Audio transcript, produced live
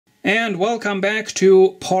And welcome back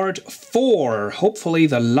to part 4, hopefully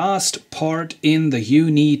the last part in the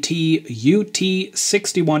Uni-T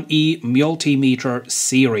UT61E Multimeter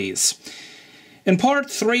series. In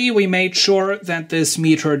part 3 we made sure that this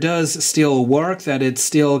meter does still work, that it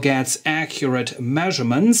still gets accurate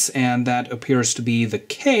measurements, and that appears to be the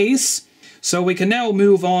case. So we can now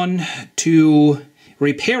move on to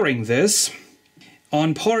repairing this.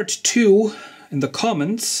 On part 2, in the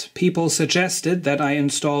comments, people suggested that I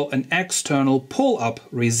install an external pull-up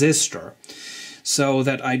resistor so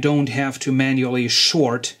that I don't have to manually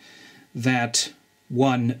short that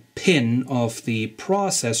one pin of the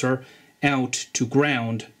processor out to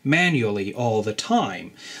ground manually all the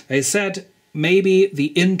time. They said maybe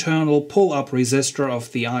the internal pull-up resistor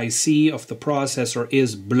of the IC of the processor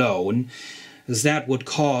is blown, as that would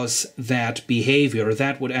cause that behavior.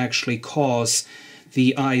 That would actually cause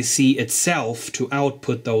the IC itself to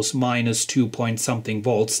output those minus 2 point something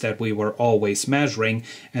volts that we were always measuring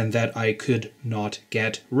and that I could not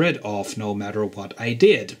get rid of no matter what I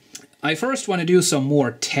did. I first want to do some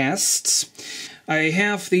more tests. I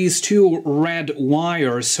have these 2 red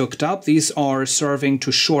wires hooked up. These are serving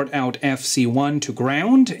to short out FC1 to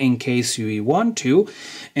ground in case you want to.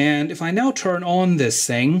 And if I now turn on this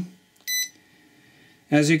thing,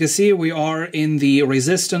 as you can see, we are in the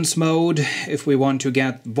resistance mode. If we want to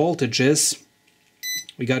get voltages,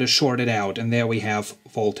 we got to short it out, and there we have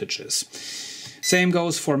voltages. Same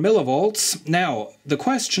goes for millivolts. Now, the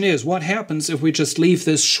question is, what happens if we just leave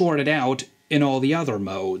this shorted out in all the other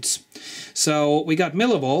modes? So we got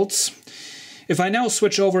millivolts. If I now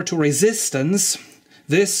switch over to resistance,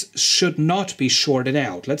 this should not be shorted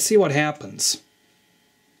out. Let's see what happens.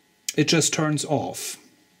 It just turns off.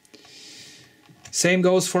 Same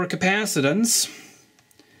goes for capacitance.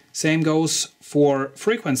 Same goes for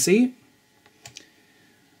frequency.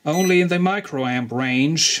 Only in the microamp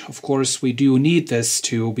range. Of course, we do need this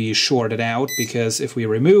to be shorted out, because if we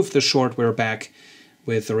remove the short, we're back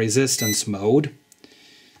with the resistance mode.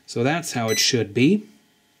 So that's how it should be.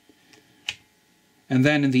 And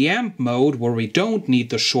then in the amp mode, where we don't need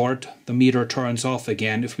the short, the meter turns off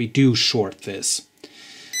again if we do short this.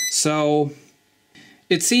 So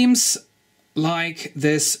it seems like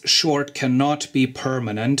this short cannot be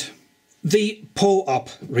permanent. The pull-up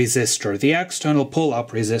resistor, the external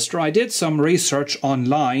pull-up resistor, I did some research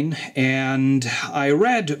online and I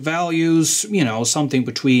read values, something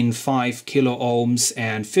between 5 kilo ohms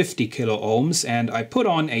and 50 kilo ohms, and I put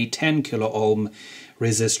on a 10 kilo ohm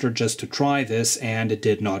resistor just to try this, and it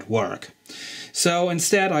did not work. So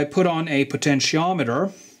instead I put on a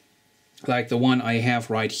potentiometer like the one I have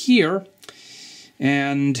right here,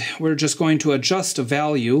 and we're just going to adjust a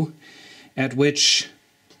value at which,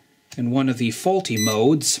 in one of the faulty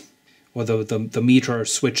modes, or the meter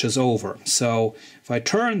switches over. So if I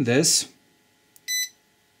turn this,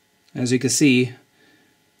 as you can see,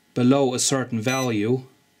 below a certain value,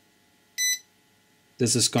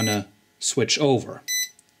 this is going to switch over.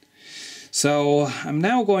 So I'm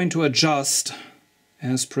now going to adjust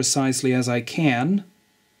as precisely as I can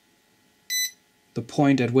the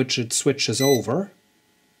point at which it switches over.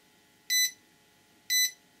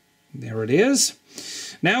 There it is.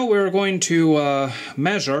 Now we're going to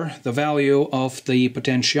measure the value of the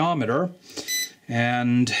potentiometer,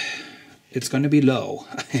 and it's going to be low,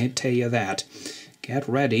 I tell you that. Get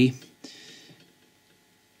ready.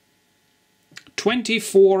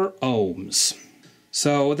 24 ohms.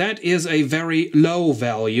 So that is a very low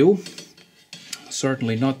value.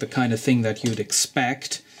 Certainly not the kind of thing that you'd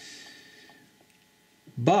expect.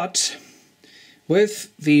 But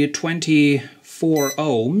with the 24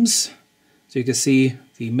 ohms, so you can see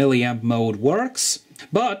the milliamp mode works.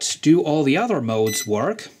 But do all the other modes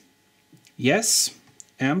work? Yes,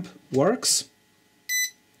 amp works,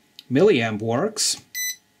 milliamp works,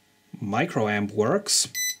 microamp works,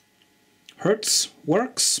 hertz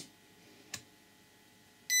works,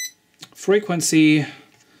 frequency,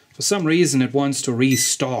 for some reason it wants to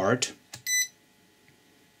restart.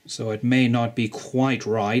 So it may not be quite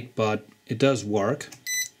right, but it does work.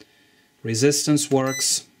 Resistance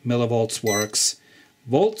works, millivolts works,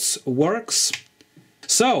 volts works.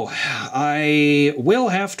 So I will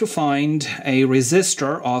have to find a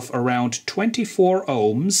resistor of around 24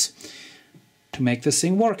 ohms to make this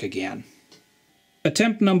thing work again.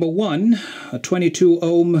 Attempt number 1, a 22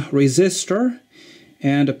 ohm resistor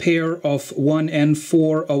and a pair of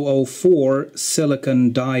 1N4004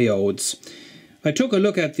 silicon diodes. I took a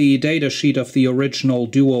look at the datasheet of the original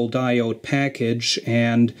dual diode package,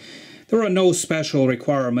 and there are no special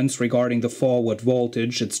requirements regarding the forward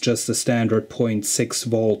voltage. It's just a standard 0.6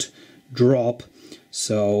 volt drop.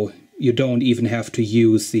 So you don't even have to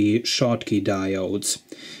use the Schottky diodes.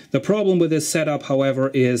 The problem with this setup, however,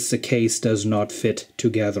 is the case does not fit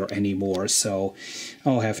together anymore, so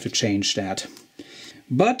I'll have to change that.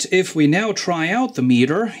 But if we now try out the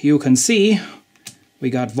meter, you can see we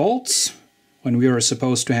got volts when we were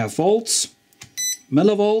supposed to have volts,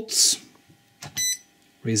 millivolts,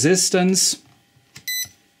 resistance,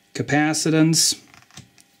 capacitance,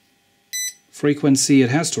 frequency. It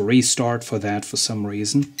has to restart for that for some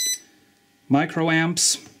reason.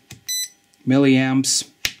 Microamps, milliamps,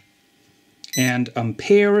 and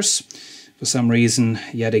amperes. For some reason,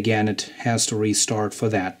 yet again, it has to restart for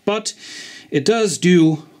that. But it does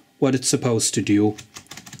do what it's supposed to do,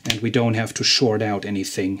 and we don't have to short out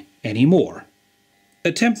anything anymore.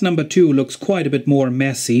 Attempt number 2 looks quite a bit more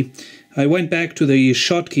messy. I went back to the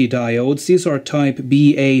Schottky diodes. These are type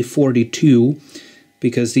BA42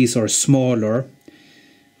 because these are smaller.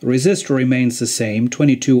 The resistor remains the same,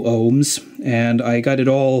 22 ohms, and I got it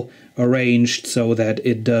all arranged so that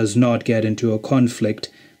it does not get into a conflict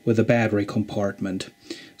with the battery compartment.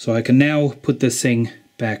 So I can now put this thing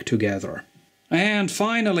back together. And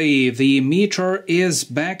finally, the meter is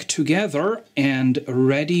back together and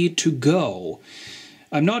ready to go.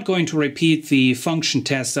 I'm not going to repeat the function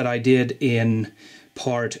test that I did in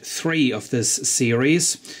part 3 of this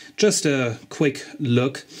series. Just a quick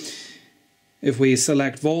look. If we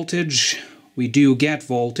select voltage, we do get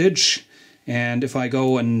voltage. And if I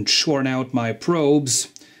go and short out my probes,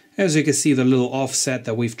 as you can see, the little offset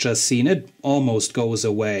that we've just seen, it almost goes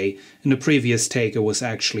away. In the previous take, it was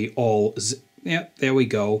actually all, yeah, there we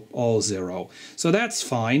go, all 0. So that's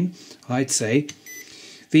fine, I'd say.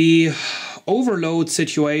 The overload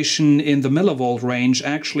situation in the millivolt range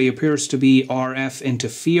actually appears to be RF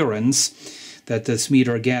interference that this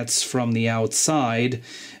meter gets from the outside.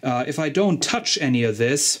 If I don't touch any of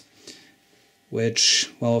this, which,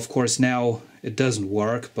 well, of course now it doesn't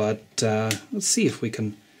work, but let's see if we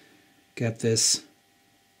can get this.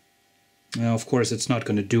 Now, of course, it's not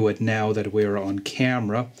going to do it now that we're on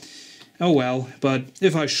camera. Oh well, but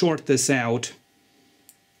if I short this out,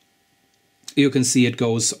 you can see it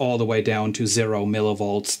goes all the way down to 0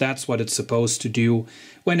 millivolts. That's what it's supposed to do.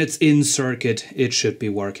 When it's in circuit, it should be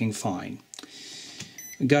working fine.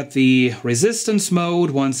 Got the resistance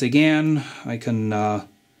mode once again. I can,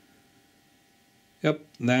 yep,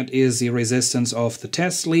 that is the resistance of the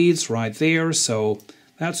test leads right there, so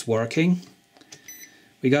that's working.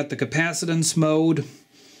 We got the capacitance mode.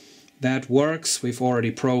 That works. We've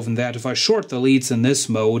already proven that. If I short the leads in this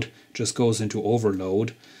mode, it just goes into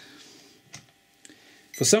overload.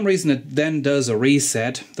 For some reason it then does a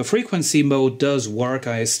reset. The frequency mode does work.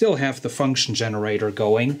 I still have the function generator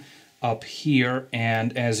going up here,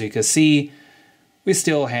 and as you can see, we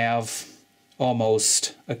still have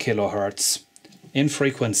almost a kilohertz in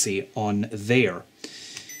frequency on there.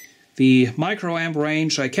 The microamp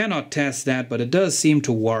range, I cannot test that, but it does seem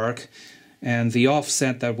to work, and the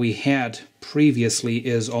offset that we had previously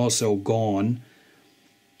is also gone,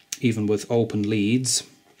 even with open leads.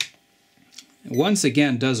 Once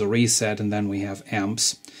again does a reset, and then we have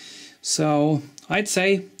amps. So I'd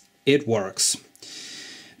say it works.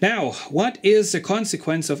 Now, what is the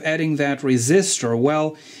consequence of adding that resistor?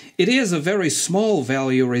 Well, it is a very small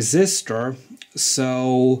value resistor,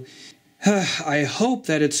 so I hope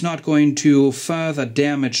that it's not going to further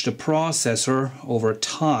damage the processor over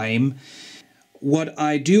time. What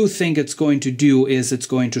I do think it's going to do is it's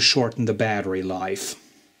going to shorten the battery life.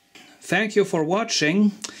 Thank you for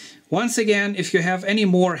watching. Once again, if you have any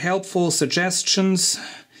more helpful suggestions,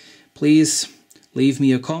 please leave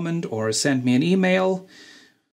me a comment or send me an email.